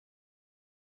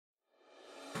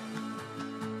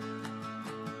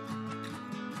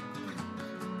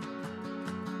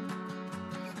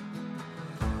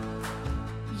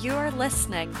You are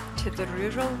listening to the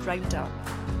Rural Roundup,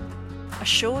 a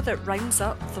show that rounds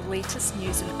up the latest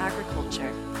news in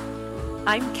agriculture.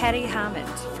 I'm Kerry Hammond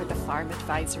for the Farm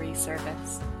Advisory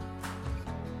Service.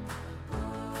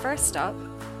 First up,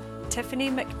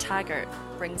 Tiffany McTaggart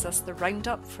brings us the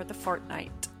Roundup for the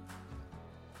fortnight.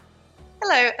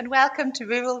 Hello and welcome to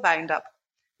Rural Roundup.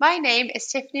 My name is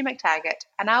Tiffany McTaggart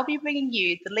and I'll be bringing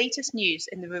you the latest news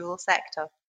in the rural sector.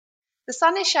 The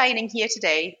sun is shining here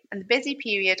today and the busy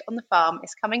period on the farm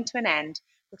is coming to an end,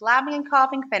 with lambing and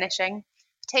calving finishing,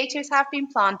 potatoes have been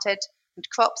planted and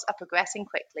crops are progressing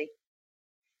quickly.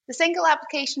 The single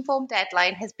application form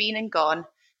deadline has been and gone,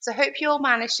 so hope you all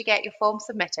managed to get your form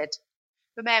submitted.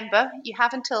 Remember, you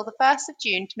have until the 1st of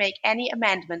June to make any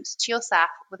amendments to your SAF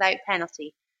without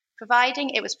penalty,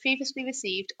 providing it was previously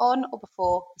received on or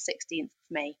before the 16th of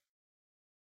May.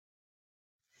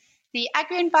 The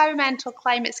Agri-Environmental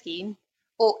Climate Scheme,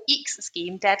 or EECS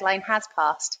scheme, deadline has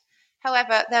passed.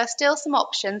 However, there are still some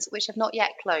options which have not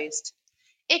yet closed.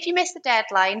 If you miss the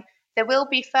deadline, there will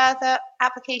be further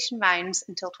application rounds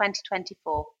until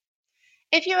 2024.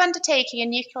 If you're undertaking a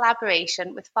new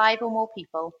collaboration with 5 or more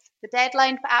people, the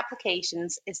deadline for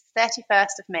applications is the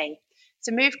 31st of May,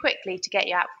 so move quickly to get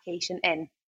your application in.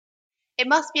 It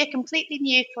must be a completely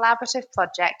new collaborative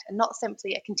project and not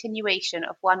simply a continuation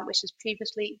of one which has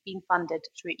previously been funded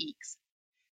through EECS.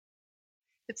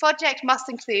 The project must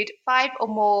include 5 or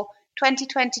more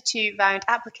 2022 round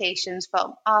applications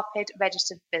from ARPID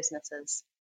registered businesses.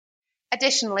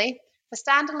 Additionally, for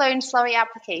standalone slurry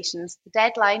applications, the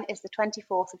deadline is the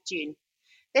 24th of June.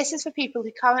 This is for people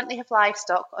who currently have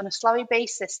livestock on a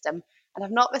slurry-based system and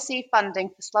have not received funding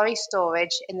for slurry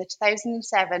storage in the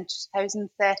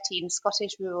 2007-2013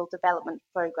 Scottish Rural Development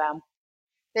Programme.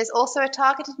 There's also a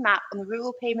targeted map on the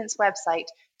Rural Payments website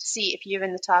to see if you're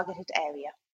in the targeted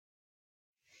area.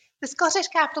 The Scottish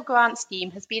Capital Grant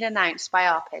Scheme has been announced by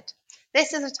ARPID.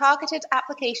 This is a targeted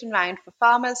application round for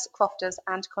farmers, crofters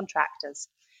and contractors.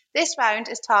 This round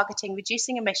is targeting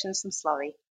reducing emissions from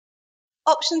slurry.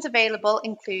 Options available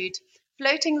include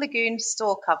floating lagoon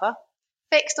store cover,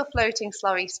 fixed or floating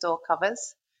slurry store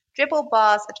covers, dribble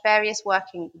bars at various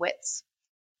working widths,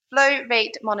 flow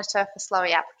rate monitor for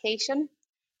slurry application,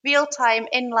 real-time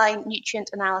inline nutrient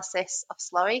analysis of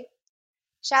slurry,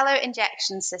 shallow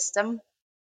injection system,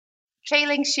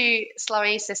 trailing shoe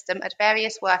slurry system at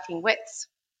various working widths.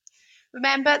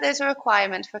 Remember, there's a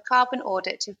requirement for a carbon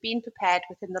audit to have been prepared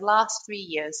within the last 3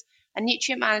 years and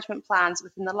nutrient management plans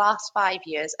within the last 5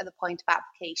 years at the point of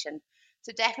application,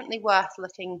 so definitely worth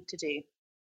looking to do.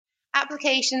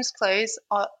 Applications close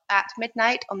at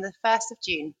midnight on the 1st of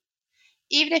June.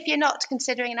 Even if you're not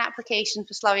considering an application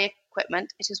for slurry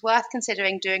equipment, it is worth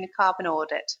considering doing a carbon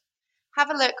audit. Have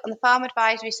a look on the Farm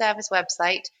Advisory Service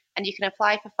website and you can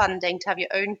apply for funding to have your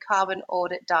own carbon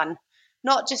audit done.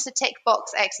 Not just a tick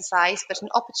box exercise, but an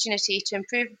opportunity to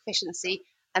improve efficiency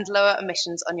and lower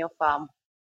emissions on your farm.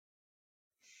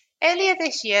 Earlier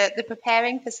this year, the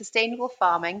Preparing for Sustainable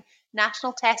Farming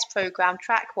National Test Programme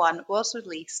Track 1 was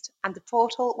released and the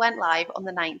portal went live on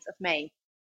the 9th of May.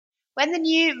 When the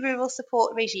new rural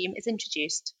support regime is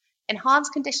introduced,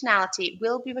 enhanced conditionality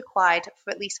will be required for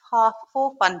at least half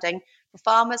full funding for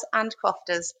farmers and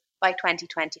crofters by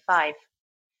 2025.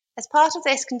 As part of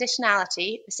this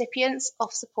conditionality, recipients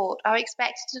of support are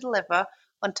expected to deliver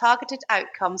on targeted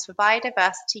outcomes for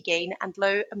biodiversity gain and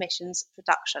low emissions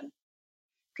reduction.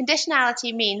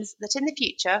 Conditionality means that in the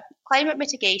future, climate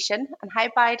mitigation and how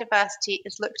biodiversity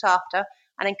is looked after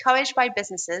and encouraged by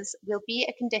businesses will be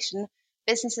a condition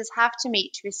businesses have to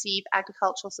meet to receive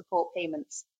agricultural support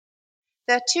payments.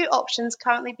 There are 2 options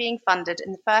currently being funded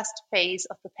in the first phase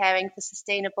of preparing for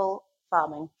sustainable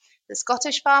farming that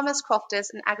Scottish farmers,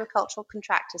 crofters and agricultural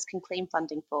contractors can claim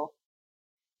funding for.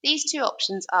 These 2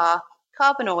 options are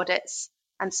carbon audits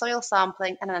and soil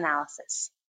sampling and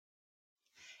analysis.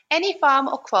 Any farm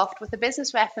or croft with a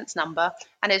business reference number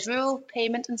and is Rural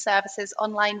Payment and Services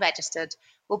online registered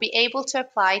will be able to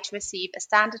apply to receive a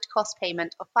standard cost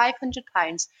payment of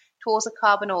 £500 towards a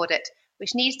carbon audit,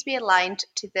 which needs to be aligned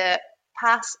to the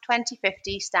PAS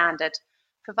 2050 standard,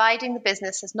 providing the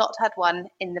business has not had one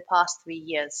in the past 3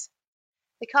 years.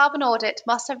 The carbon audit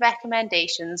must have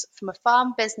recommendations from a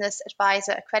Farm Business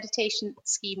Advisor Accreditation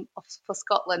Scheme for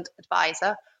Scotland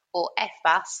Advisor, or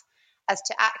FBAS, as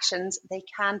to actions they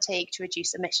can take to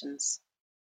reduce emissions.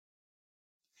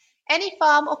 Any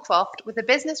farm or croft with a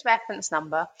business reference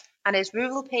number and is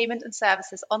Rural Payment and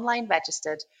Services online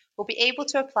registered will be able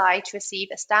to apply to receive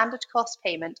a standard cost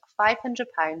payment of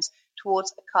 £500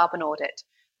 towards a carbon audit,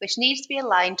 which needs to be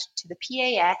aligned to the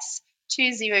PAS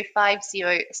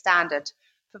 2050 standard,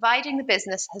 providing the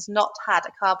business has not had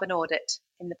a carbon audit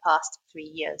in the past 3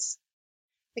 years.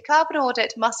 The carbon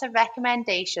audit must have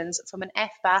recommendations from an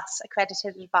FBAS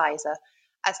accredited advisor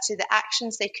as to the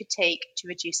actions they could take to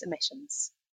reduce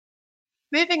emissions.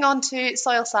 Moving on to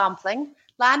soil sampling,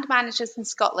 land managers in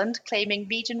Scotland claiming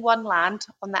Region 1 land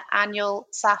on their annual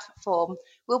SAF form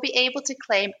will be able to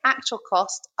claim actual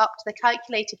cost up to the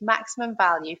calculated maximum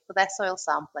value for their soil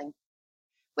sampling.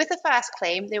 With the first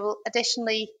claim, they will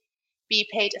additionally be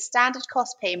paid a standard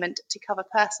cost payment to cover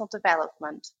personal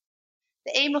development.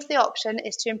 The aim of the option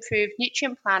is to improve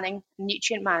nutrient planning and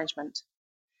nutrient management.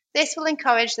 This will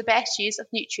encourage the best use of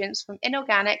nutrients from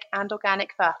inorganic and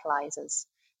organic fertilisers.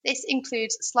 This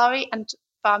includes slurry and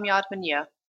farmyard manure,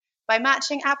 by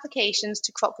matching applications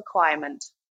to crop requirement.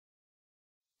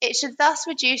 It should thus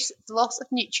reduce the loss of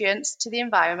nutrients to the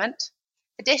environment.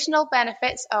 Additional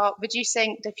benefits are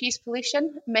reducing diffuse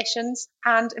pollution, emissions,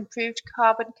 and improved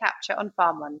carbon capture on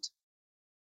farmland.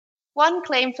 One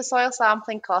claim for soil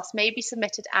sampling costs may be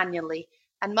submitted annually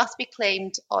and must be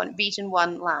claimed on Region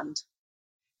 1 land.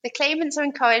 The claimants are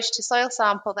encouraged to soil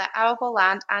sample their arable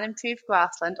land and improved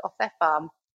grassland off their farm.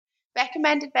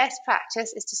 Recommended best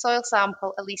practice is to soil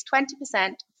sample at least 20%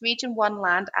 of Region 1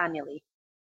 land annually.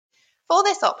 For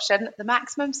this option, the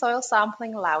maximum soil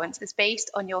sampling allowance is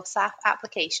based on your SAF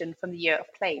application from the year of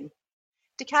claim.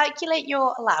 To calculate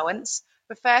your allowance,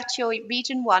 refer to your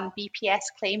Region 1 BPS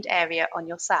claimed area on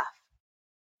your SAF.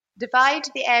 Divide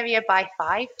the area by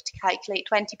 5 to calculate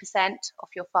 20% of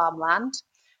your farmland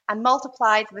and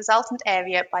multiply the resultant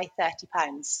area by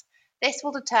 £30. This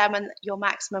will determine your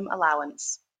maximum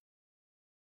allowance.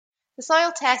 The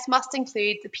soil test must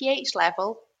include the pH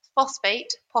level,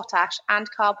 phosphate, potash and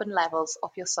carbon levels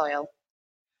of your soil.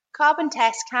 Carbon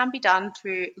tests can be done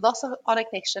through loss on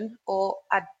ignition or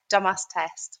a Dumas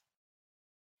test.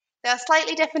 There are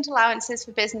slightly different allowances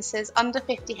for businesses under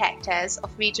 50 hectares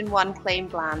of Region 1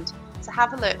 claimed land, so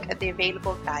have a look at the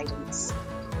available guidance.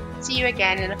 See you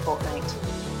again in a fortnight.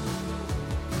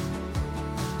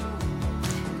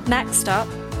 Next up,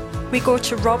 we go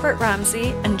to Robert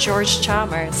Ramsey and George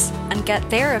Chalmers and get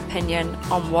their opinion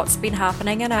on what's been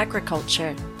happening in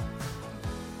agriculture.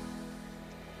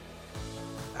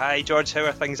 Hi George, how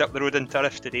are things up the road in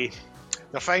Turriff today?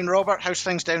 They're fine, Robert. How's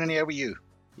things down in here with you?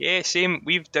 Yeah, same.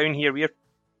 We're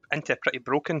into a pretty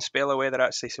broken spell of weather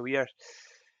actually, so we're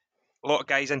a lot of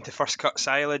guys into first cut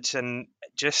silage and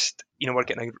just, we're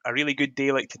getting a really good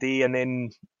day like today and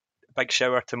then a big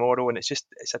shower tomorrow, and it's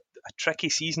a tricky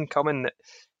season coming that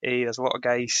there's a lot of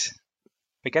guys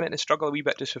beginning to struggle a wee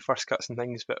bit just with first cuts and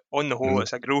things, but on the whole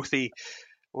it's a growthy,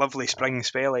 lovely spring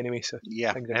spell anyway. So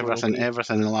yeah, everything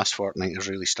in the last fortnight has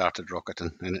really started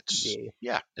rocketing, and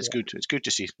it's good. It's good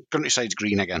to see countryside's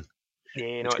green again.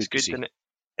 Yeah, it's good, and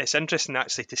it's interesting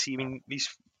actually to see. I mean, these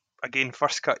again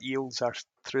first cut yields are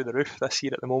through the roof this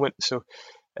year at the moment, so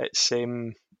it's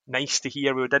nice to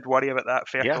hear. We did worry about that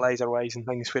fertiliser wise and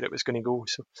things where it was going to go.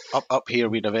 So up here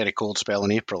we had a very cold spell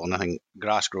in April, and I think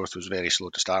grass growth was very slow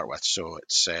to start with. So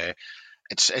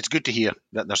it's good to hear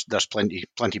that there's plenty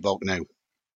bulk now.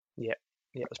 Yeah,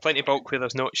 there's plenty of bulk where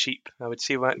there's not sheep. I would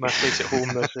say my place at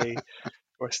home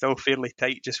we're still fairly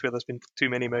tight just where there's been too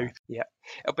many mouths. Yeah,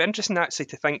 it'll be interesting actually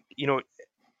to think.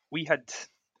 We had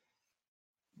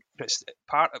it's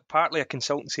partly a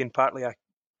consultancy and partly a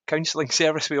counselling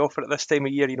service we offer at this time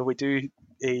of year. We do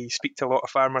speak to a lot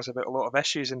of farmers about a lot of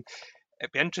issues, and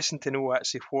it'd be interesting to know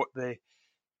actually what the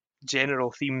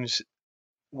general themes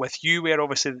with you were.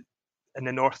 Obviously in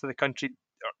the north of the country,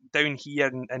 down here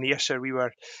in Ayrshire,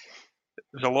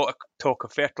 there's a lot of talk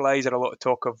of fertiliser, a lot of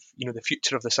talk of the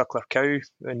future of the suckler cow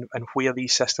and where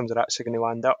these systems are actually going to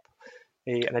land up.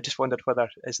 And I just wondered whether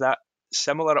is that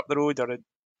similar up the road or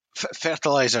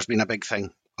fertiliser's been a big thing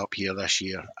up here this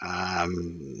year,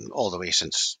 all the way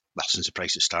since the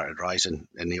prices started rising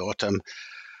in the autumn.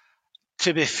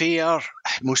 To be fair,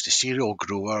 most of the cereal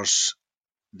growers,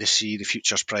 they see the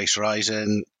futures price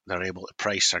rising. They're able to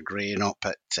price their grain up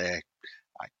at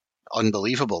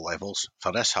unbelievable levels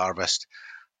for this harvest.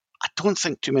 I don't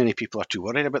think too many people are too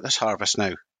worried about this harvest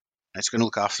now. It's going to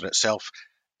look after itself.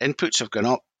 Inputs have gone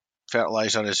up.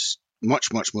 Fertiliser is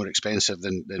much, much more expensive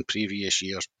than previous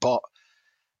years, but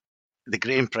the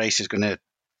grain price is going to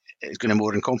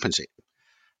more than compensate.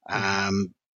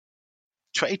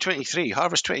 2023,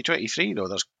 harvest 2023, though,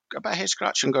 there's a bit of head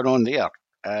scratching going on there.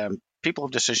 People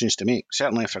have decisions to make,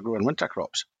 certainly if they're growing winter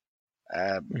crops.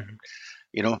 They'll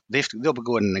be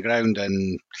going in the ground,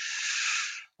 and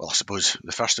I suppose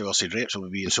the first oilseed raps will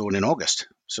be being sown in August,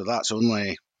 so that's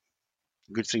only a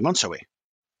good 3 months away.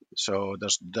 So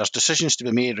there's decisions to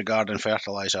be made regarding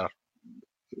fertiliser,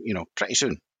 pretty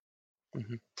soon.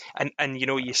 And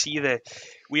you see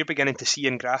we're beginning to see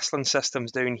in grassland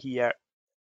systems down here.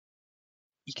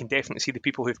 You can definitely see the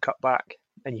people who've cut back,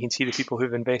 and you can see the people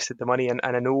who've invested the money. And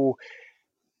I know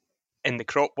in the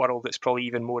crop world, it's probably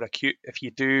even more acute. If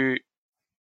you do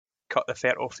cut the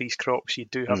fert off these crops, you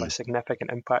do have a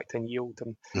significant impact in yield.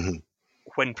 And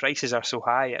when prices are so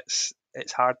high,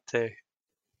 it's hard to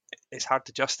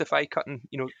justify cutting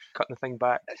the thing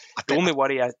back. The only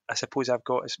worry I suppose I've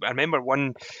got is, I remember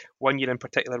one year in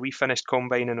particular, we finished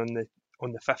combining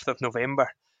on the 5th of November.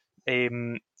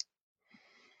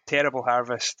 Terrible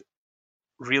harvest,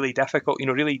 really difficult,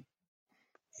 really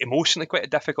emotionally quite a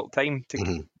difficult time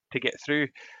to get through.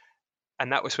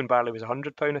 And that was when barley was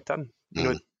 £100 a tonne.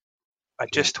 I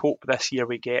just hope this year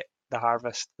we get the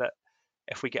harvest that,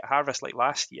 if we get harvest like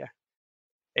last year,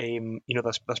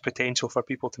 there's potential for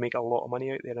people to make a lot of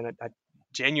money out there, and I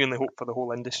genuinely hope for the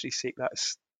whole industry's sake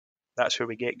that's where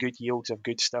we get good yields of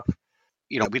good stuff.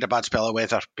 We had a bad spell of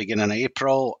weather beginning of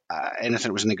April. Anything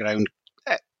that was in the ground,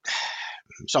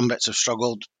 some bits have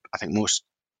struggled. I think most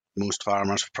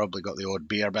farmers have probably got the odd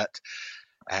beer bit.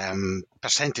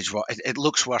 Percentage-wise, it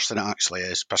looks worse than it actually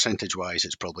is. Percentage-wise,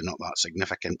 it's probably not that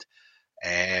significant.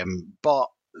 But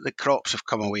the crops have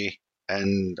come away,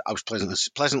 and I was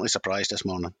pleasantly surprised this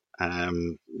morning.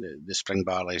 The spring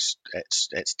barley's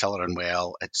it's tillering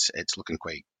well. It's looking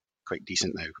quite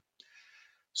decent now.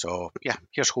 So yeah,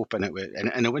 here's hoping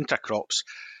in the winter crops,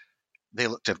 they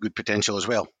look to have good potential as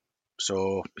well.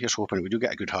 So here's hoping we do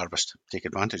get a good harvest, take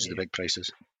advantage of the big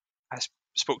prices. I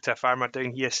spoke to a farmer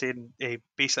down here saying,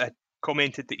 basically I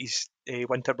commented that his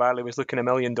winter barley was looking $1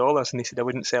 million, and he said I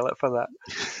wouldn't sell it for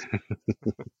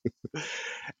that.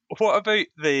 What about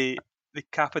the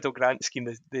capital grant scheme,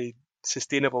 the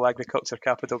Sustainable Agriculture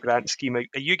Capital Grant Scheme?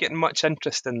 Are you getting much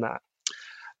interest in that?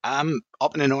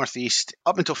 Up in the northeast,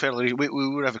 up until fairly, we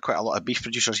would have quite a lot of beef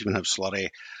producers, even have slurry.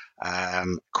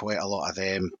 Quite a lot of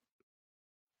them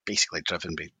basically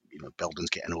driven by buildings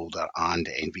getting older and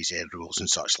NVZ rules and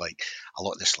such like. A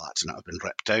lot of the slats and that have been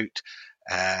ripped out.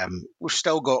 We've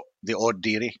still got the odd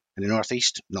dairy in the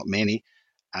northeast, not many,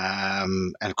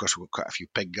 and of course we've got quite a few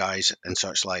pig guys and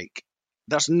such like.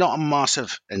 There's not a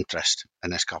massive interest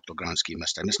in this capital grant scheme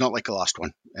this time. It's not like the last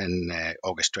one in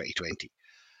August 2020.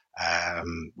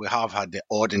 We have had the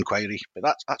odd inquiry,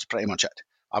 but that's pretty much it.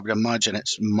 I would imagine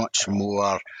it's much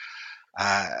more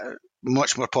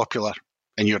popular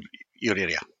in your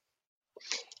area.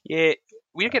 Yeah,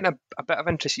 we're getting a bit of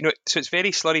interest. So it's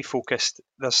very slurry focused.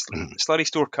 There's slurry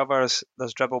store covers,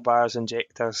 there's dribble bars,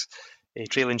 injectors,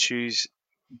 trailing shoes,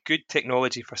 good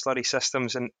technology for slurry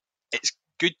systems, and it's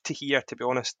good to hear, to be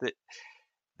honest, that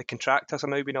the contractors are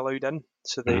now being allowed in.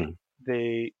 So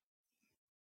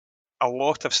a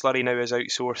lot of slurry now is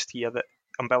outsourced here, that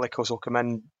umbilicals will come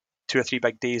in 2 or 3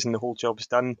 big days and the whole job's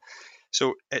done.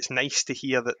 So it's nice to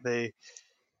hear that the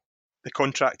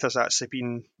contractors actually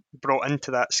been brought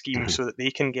into that scheme so that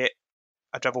they can get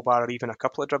a dribble bar or even a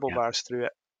couple of dribble bars through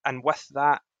it. And with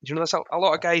that, there's a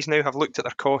lot of guys now have looked at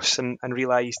their costs and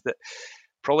realised that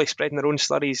probably spreading their own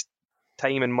slurries,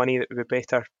 time and money, that would be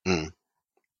better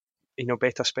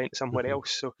better spent somewhere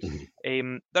else. So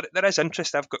there is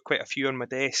interest. I've got quite a few on my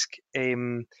desk.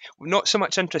 Not so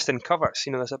much interest in covers.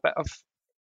 There's a bit of,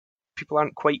 people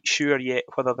aren't quite sure yet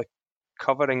whether the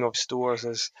covering of stores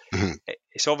is,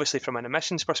 it's obviously from an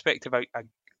emissions perspective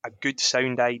a good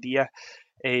sound idea,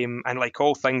 and like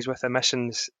all things with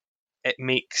emissions, it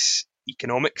makes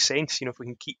economic sense. If we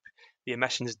can keep the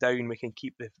emissions down, we can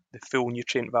keep the full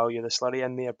nutrient value of the slurry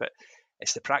in there. But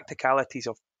it's the practicalities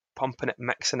of pumping it,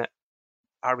 mixing it.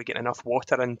 Are we getting enough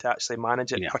water in to actually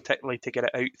manage it, particularly to get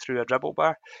it out through a dribble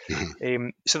bar?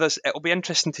 So it'll be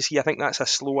interesting to see. I think that's a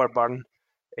slower burn,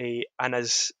 and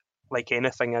as like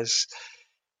anything, as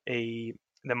the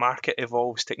market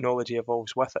evolves, technology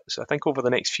evolves with it. So I think over the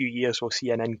next few years we'll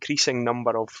see an increasing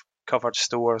number of covered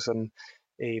stores and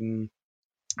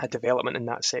a development in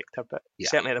that sector. But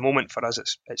certainly at the moment for us,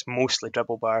 it's mostly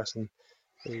dribble bars, and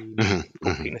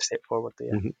taking a step forward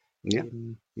there.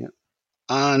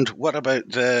 And what about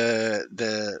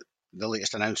the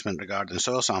latest announcement regarding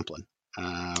soil sampling?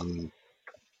 Are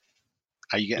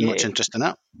you getting much interest in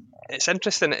that? It's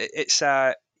interesting. It's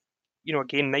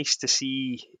again, nice to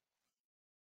see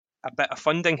a bit of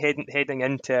funding heading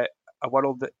into a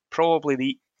world that probably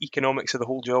the economics of the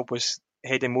whole job was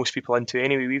heading most people into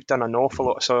anyway. We've done an awful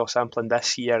lot of soil sampling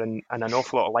this year, and an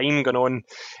awful lot of lime going on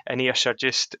in Ayrshire,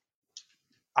 just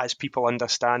as people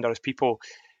understand, or as people,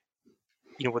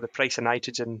 with the price of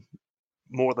nitrogen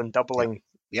more than doubling,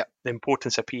 the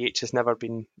importance of pH has never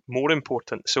been more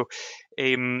important. So,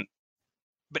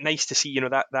 but nice to see,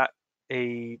 that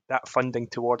that funding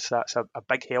towards that's a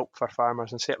big help for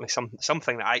farmers, and certainly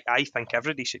something that I think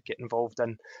everybody should get involved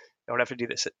in, or everybody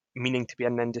that's meaning to be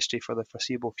in the industry for the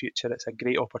foreseeable future. It's a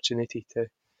great opportunity to.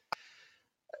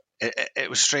 It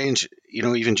was strange,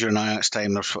 even during IAC's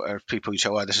time, there's people who say,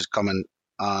 "Oh, this is coming,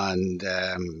 and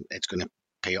it's going to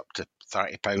pay up to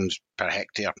 £30 per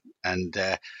hectare," and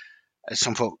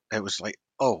some folk, it was like,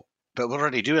 "Oh, but we're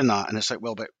already doing that," and it's like,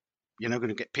 "Well, but you're not going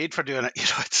to get paid for doing it."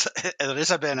 There is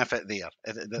a benefit there.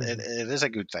 It is a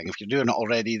good thing. If you're doing it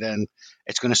already, then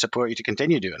it's going to support you to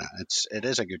continue doing it. It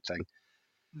is a good thing.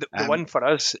 The one for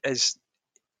us is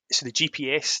the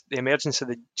GPS, the emergence of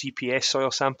the GPS soil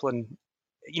sampling.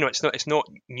 It's not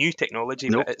new technology,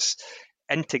 Nope. But it's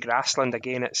into grassland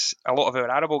again. It's a lot of our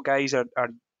arable guys are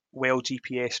well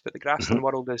GPS, but the grassland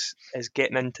world is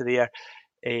getting into there,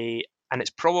 and it's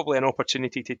probably an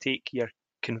opportunity to take your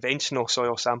conventional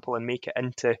soil sample and make it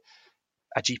into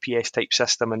a GPS type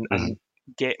system and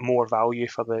get more value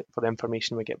for the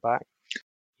information we get back.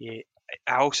 I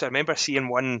also remember seeing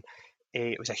one.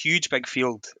 It was a huge big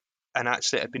field, and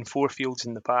actually it had been 4 fields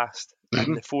in the past.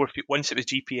 And once it was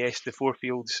GPS, the 4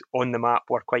 fields on the map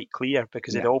were quite clear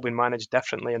because they'd all been managed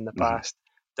differently in the past,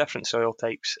 different soil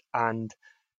types. And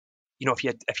if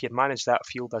you had managed that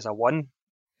field as a 1,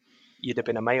 you'd have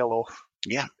been a mile off.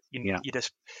 Yeah. You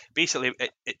just basically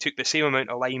it took the same amount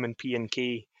of lime and P and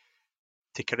K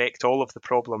to correct all of the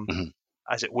problem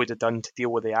as it would have done to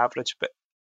deal with the average, but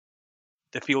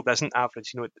the field isn't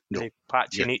average. The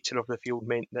patchy nature of the field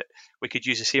meant that we could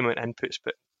use the same amount of inputs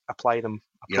but apply them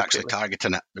appropriately. You're actually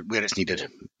targeting it where it's needed.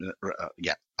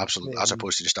 Yeah, absolutely. As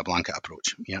opposed to just a blanket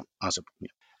approach.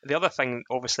 The other thing,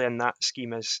 obviously, in that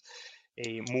scheme is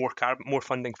more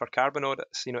funding for carbon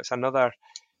audits. It's another.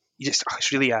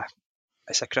 It's really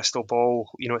it's a crystal ball.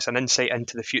 It's an insight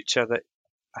into the future that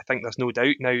I think there's no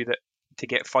doubt now that to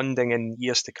get funding in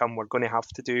years to come, we're going to have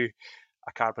to do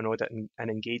a carbon audit and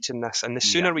engage in this. And the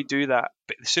sooner we do that,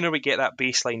 but the sooner we get that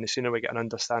baseline, the sooner we get an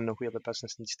understanding of where the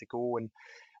business needs to go. And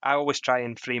I always try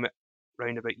and frame it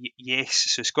round about, yes,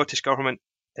 so Scottish Government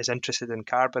is interested in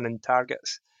carbon and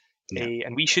targets,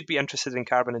 and we should be interested in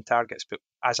carbon and targets, but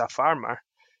as a farmer,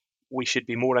 we should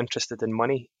be more interested in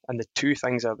money, and the two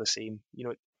things are the same.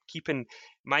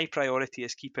 My priority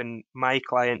is keeping my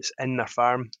clients in their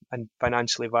farm and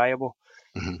financially viable,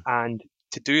 and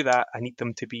to do that, I need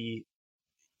them to be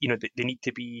they need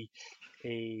to be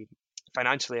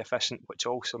financially efficient, which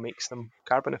also makes them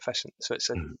carbon efficient. So it's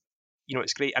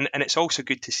it's great, and it's also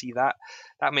good to see that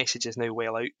message is now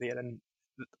well out there. And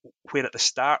where at the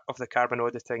start of the carbon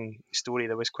auditing story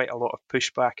there was quite a lot of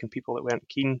pushback and people that weren't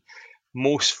keen,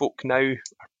 most folk now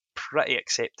are pretty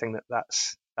accepting that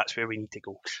that's where we need to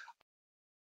go.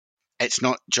 It's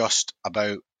not just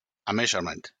about a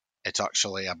measurement. It's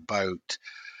actually about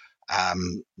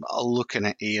looking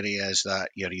at areas that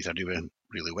you're either doing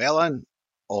really well in,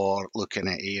 or looking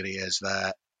at areas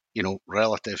that,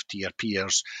 relative to your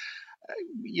peers,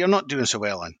 you're not doing so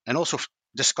well in, and also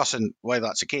discussing why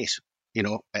that's the case.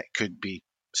 It could be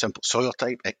simple soil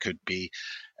type, it could be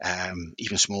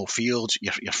even small fields.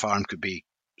 Your farm could be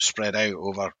spread out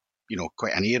over,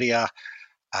 quite an area.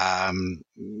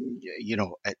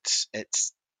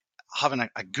 It's having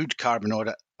a good carbon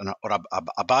audit or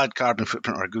a bad carbon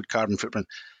footprint or a good carbon footprint,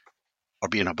 or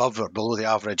being above or below the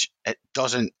average. It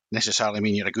doesn't necessarily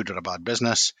mean you're a good or a bad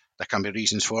business. There can be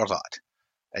reasons for that.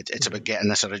 It's about getting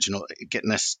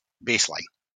this baseline.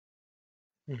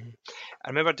 I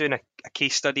remember doing a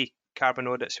case study carbon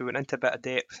audit, so we went into a bit of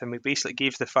depth, and we basically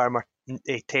gave the farmer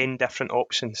 10 different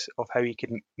options of how he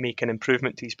could make an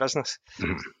improvement to his business.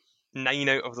 9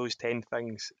 out of those 10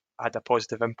 things had a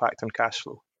positive impact on cash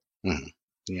flow.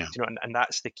 Yeah. And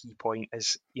that's the key point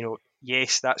is,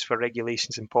 yes, that's where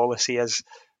regulations and policy is,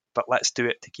 but let's do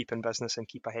it to keep in business and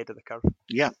keep ahead of the curve.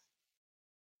 Yeah.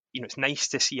 It's nice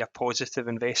to see a positive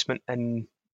investment in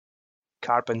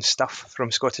carbon stuff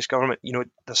from Scottish Government.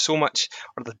 There's so much,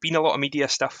 or there's been a lot of media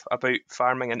stuff about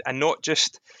farming, and not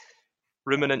just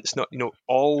ruminants, not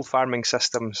all farming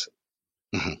systems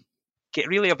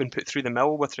have been put through the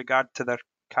mill with regard to their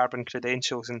carbon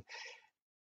credentials, and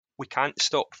we can't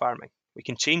stop farming. We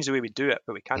can change the way we do it,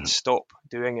 but we can't stop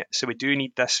doing it. So we do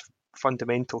need this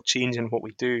fundamental change in what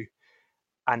we do,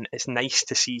 and it's nice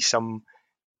to see some,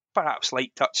 perhaps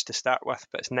light touch to start with,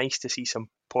 but it's nice to see some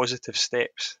positive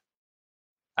steps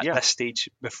at this stage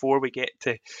before we get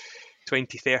to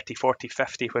 20, 30, 40,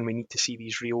 50, when we need to see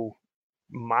these real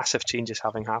massive changes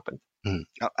having happened.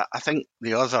 I think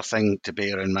the other thing to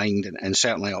bear in mind, and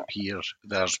certainly up here,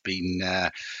 there's been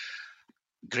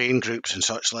grain groups and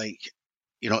such like,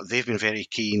 they've been very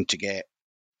keen to get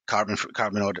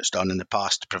carbon audits done in the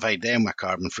past to provide them with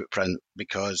carbon footprint,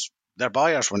 because their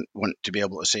buyers want to be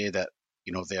able to say that,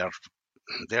 you know,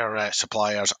 their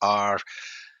suppliers are,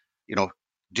 you know,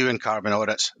 doing carbon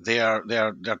audits. They're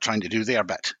trying to do their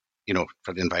bit, you know,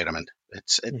 for the environment.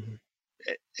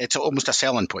 It's almost a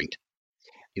selling point,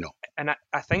 you know. And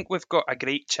I think we've got a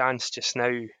great chance just now,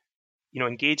 you know,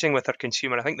 engaging with our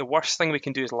consumer. I think the worst thing we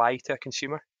can do is lie to a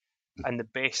consumer, and the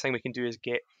best thing we can do is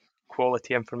get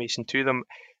quality information to them.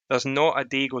 There's not a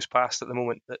day goes past at the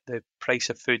moment that the price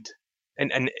of food,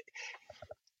 and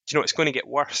you know, it's going to get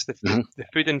worse. The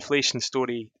food inflation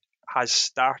story has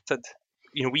started.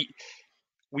 You know,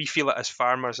 we feel it as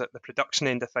farmers at the production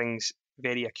end of things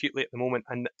very acutely at the moment,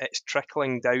 and it's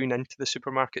trickling down into the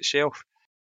supermarket shelf.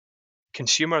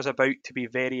 Consumers are about to be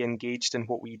very engaged in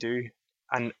what we do,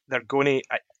 and they're going to.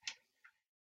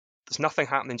 There's nothing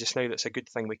happening just now that's a good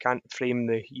thing. We can't frame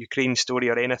the Ukraine story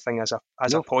or anything as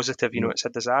a positive. You know, it's a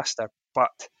disaster.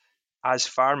 But as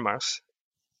farmers,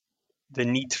 the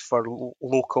need for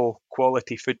local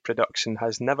quality food production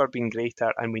has never been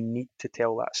greater, and we need to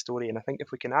tell that story. And I think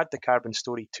if we can add the carbon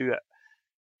story to it,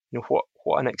 you know,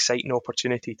 what an exciting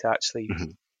opportunity to actually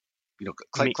you know,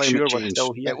 make climate sure change, we're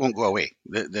still here. It won't go away.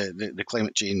 The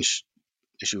climate change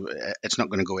issue, it's not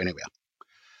going to go anywhere.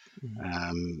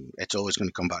 It's always going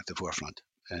to come back to the forefront.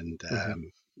 And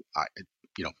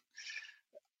you know,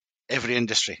 every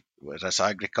industry, whether it's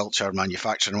agriculture,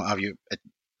 manufacturing, what have you,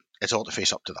 it's all to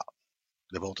face up to that.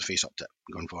 They've all to face up to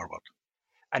it going forward.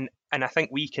 And I think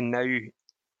we can now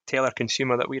tell our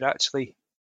consumer that we've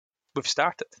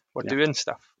started. We're doing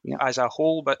stuff as a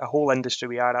whole, but a whole industry.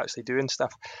 We are actually doing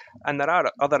stuff, and there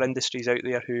are other industries out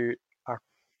there who are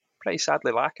pretty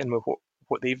sadly lacking with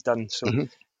what they've done. So,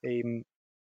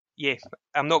 yeah,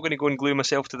 I'm not going to go and glue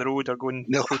myself to the road or go and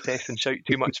protest and shout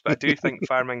too much, but I do think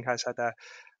farming has had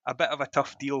a bit of a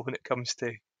tough deal when it comes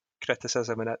to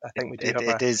criticism, and I think we do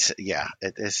have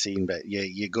it is seen. But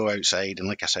you go outside, and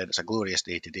like I said, it's a glorious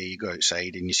day today. You go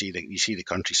outside and you see the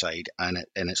countryside, and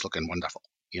it's looking wonderful,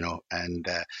 you know. And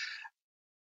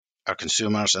our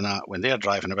consumers and that, when they're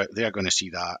driving about, they're going to see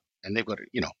that, and they've got,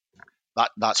 you know,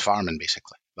 that's farming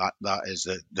basically. That is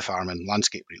the farming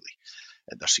landscape really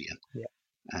that they're seeing. Yeah,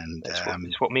 and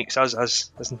it's what makes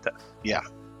us, isn't it? Yeah,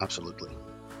 absolutely.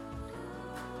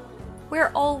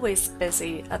 We're always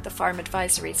busy at the Farm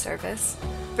Advisory Service,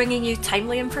 bringing you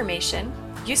timely information,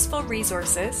 useful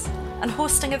resources, and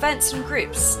hosting events and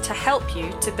groups to help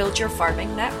you to build your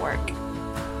farming network.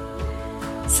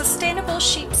 Sustainable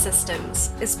Sheep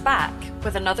Systems is back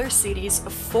with another series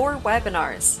of 4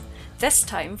 webinars, this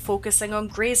time focusing on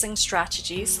grazing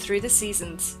strategies through the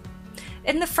seasons.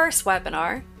 In the first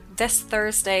webinar, this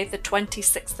Thursday the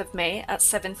 26th of May at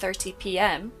 7:30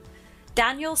 p.m,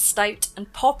 Daniel Stout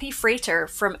and Poppy Frater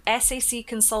from SAC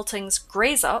Consulting's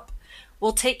Graze Up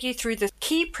will take you through the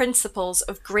key principles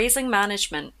of grazing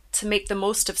management to make the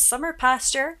most of summer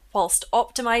pasture whilst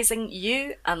optimising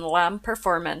ewe and lamb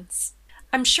performance.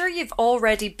 I'm sure you've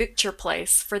already booked your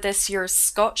place for this year's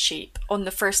Scotch Sheep on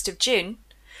the 1st of June,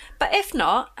 but if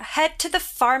not, head to the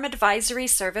Farm Advisory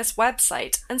Service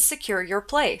website and secure your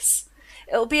place.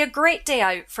 It'll be a great day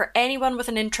out for anyone with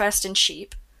an interest in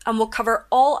sheep, and will cover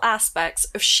all aspects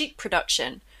of sheep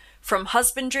production, from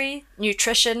husbandry,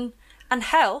 nutrition, and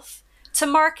health to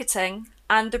marketing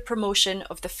and the promotion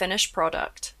of the finished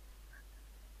product.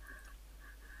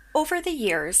 Over the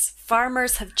years,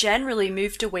 farmers have generally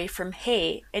moved away from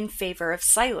hay in favour of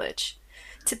silage,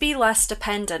 to be less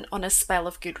dependent on a spell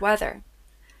of good weather.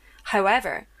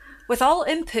 However, with all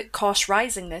input costs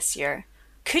rising this year,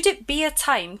 could it be a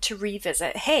time to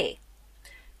revisit hay?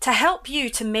 To help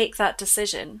you to make that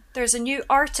decision, there's a new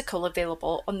article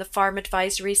available on the Farm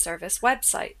Advisory Service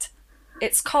website.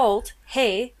 It's called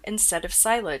Hay Instead of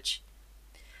Silage.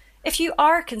 If you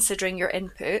are considering your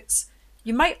inputs,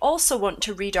 you might also want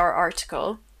to read our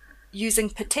article, Using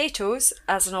Potatoes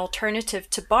as an Alternative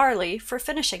to Barley for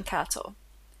Finishing Cattle.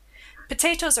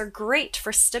 Potatoes are great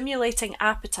for stimulating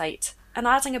appetite and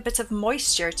adding a bit of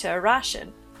moisture to a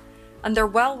ration, and they're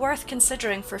well worth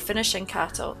considering for finishing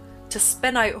cattle to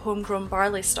spin out homegrown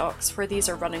barley stocks where these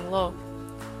are running low.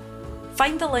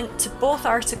 Find the link to both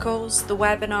articles, the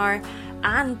webinar,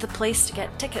 and the place to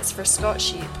get tickets for Scotch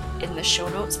Sheep in the show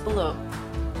notes below.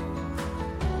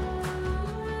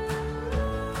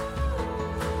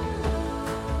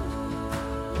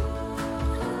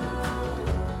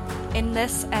 In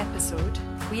this episode,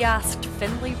 we asked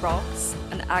Finlay Ross,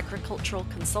 an agricultural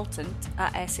consultant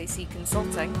at SAC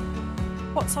Consulting,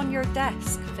 what's on your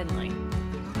desk, Finlay?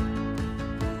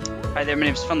 Hi there, my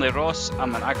name's Finlay Ross.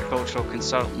 I'm an agricultural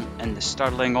consultant in the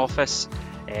Stirling office.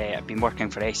 I've been working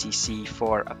for SEC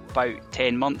for about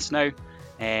 10 months now.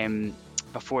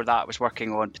 Before that, I was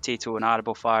working on potato and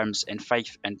arable farms in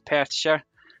Fife and Perthshire.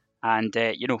 And,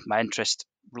 my interest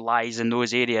lies in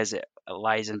those areas. It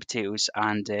lies in potatoes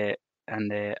and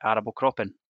arable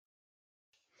cropping.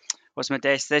 What's my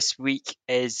desk this week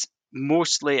is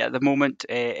mostly at the moment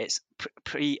it's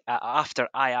after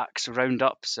Ajax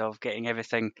Roundup, so getting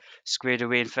everything squared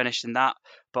away and finished in that.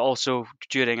 But also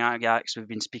during Ajax, we've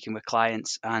been speaking with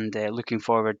clients and looking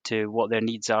forward to what their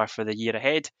needs are for the year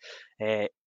ahead.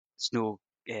 It's no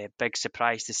big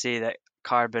surprise to say that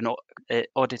carbon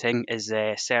auditing is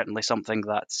certainly something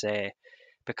that's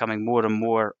becoming more and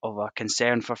more of a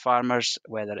concern for farmers,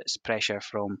 whether it's pressure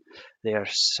from their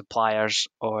suppliers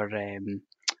or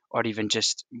even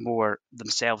just more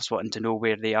themselves wanting to know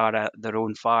where they are at their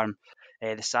own farm.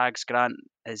 The SAGS grant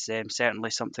is certainly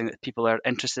something that people are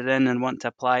interested in and want to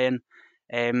apply in.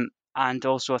 And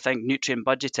also, I think nutrient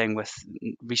budgeting, with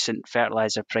recent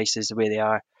fertiliser prices the way they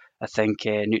are, I think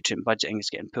nutrient budgeting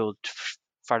is getting pulled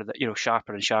further,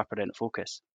 sharper and sharper into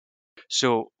focus.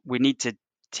 So we need to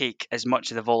take as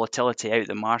much of the volatility out of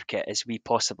the market as we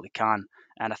possibly can.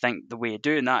 And I think the way of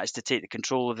doing that is to take the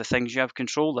control of the things you have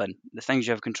control in. The things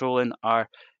you have control in are,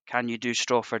 can you do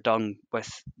straw for dung with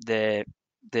the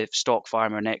stock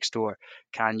farmer next door?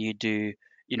 Can you do,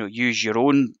 use your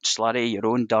own slurry, your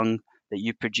own dung that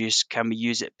you produce? Can we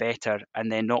use it better and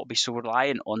then not be so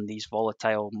reliant on these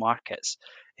volatile markets?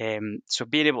 So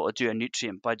being able to do a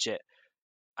nutrient budget,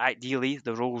 ideally,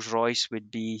 the Rolls Royce would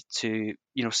be to,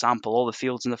 sample all the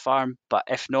fields in the farm. But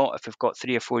if not, if we've got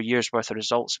 3 or 4 years worth of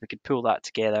results, we could pull that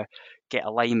together, get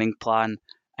a liming plan,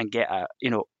 and get a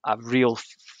real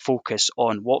focus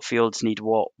on what fields need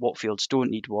what fields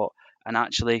don't need what. And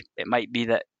actually, it might be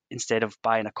that instead of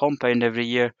buying a compound every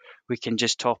year, we can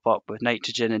just top up with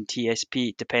nitrogen and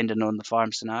TSP, depending on the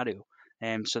farm scenario.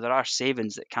 So there are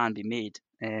savings that can be made,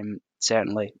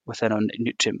 certainly within a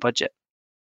nutrient budget.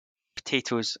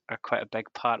 Potatoes are quite a big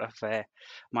part of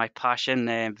my passion.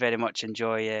 Very much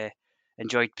enjoyed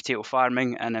potato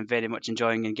farming, and I'm very much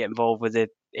enjoying and get involved with the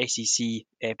SEC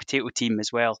potato team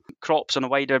as well. Crops on a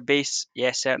wider base,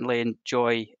 yes, certainly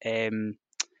enjoy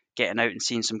getting out and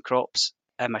seeing some crops.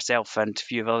 Myself and a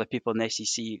few of other people in the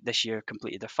SEC this year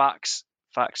completed their FACS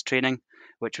training,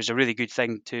 which was a really good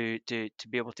thing to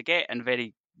be able to get, and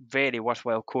very, very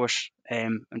worthwhile course,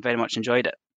 and very much enjoyed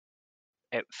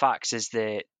it. FACS is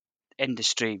the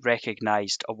industry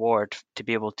recognised award to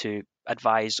be able to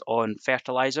advise on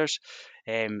fertilisers.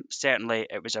 Certainly,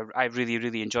 I really,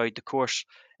 really enjoyed the course.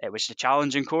 It was a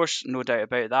challenging course, no doubt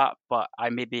about that, but I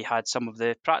maybe had some of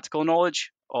the practical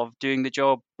knowledge of doing the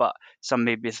job, but some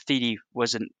maybe the theory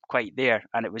wasn't quite there,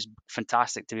 and it was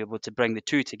fantastic to be able to bring the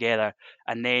two together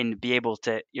and then be able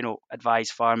to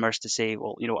advise farmers to say,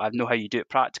 well, I know how you do it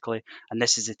practically, and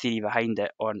this is the theory behind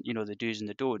it on the do's and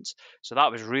the don'ts. So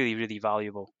that was really, really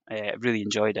valuable. I really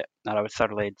enjoyed it, and I would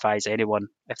thoroughly advise anyone,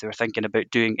 if they were thinking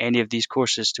about doing any of these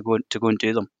courses, to go and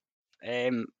do them.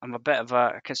 I'm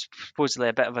supposedly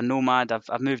a bit of a nomad.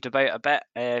 I've moved about a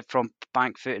bit from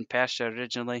Bankfoot in Perthshire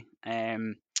originally.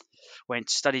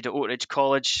 Studied at Oakridge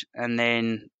College and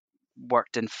then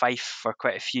worked in Fife for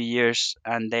quite a few years,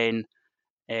 and then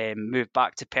moved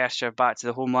back to Perthshire, back to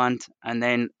the homeland, and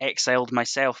then exiled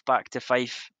myself back to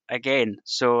Fife again.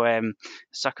 So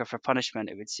sucker for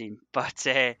punishment, it would seem. But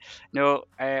no,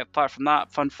 apart from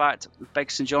that, fun fact,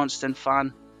 big St Johnstone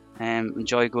fan.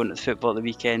 Enjoy going to the football at the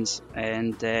weekends,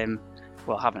 and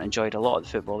haven't enjoyed a lot of the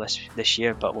football this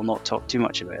year, but we'll not talk too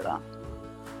much about that.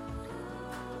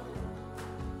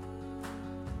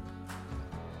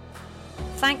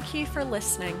 Thank you for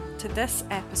listening to this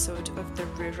episode of the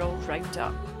Rural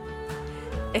Roundup.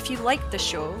 If you liked the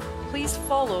show, please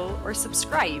follow or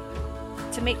subscribe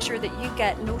to make sure that you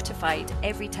get notified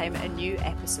every time a new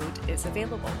episode is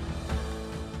available.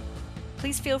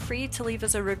 Please feel free to leave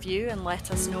us a review and let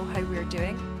us know how we're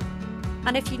doing.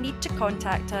 And if you need to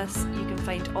contact us, you can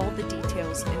find all the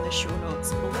details in the show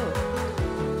notes below.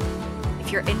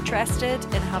 If you're interested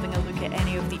in having a look at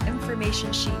any of the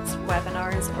information sheets,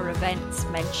 webinars, or events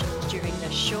mentioned during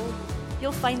this show,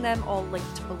 you'll find them all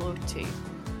linked below too.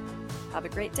 Have a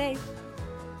great day.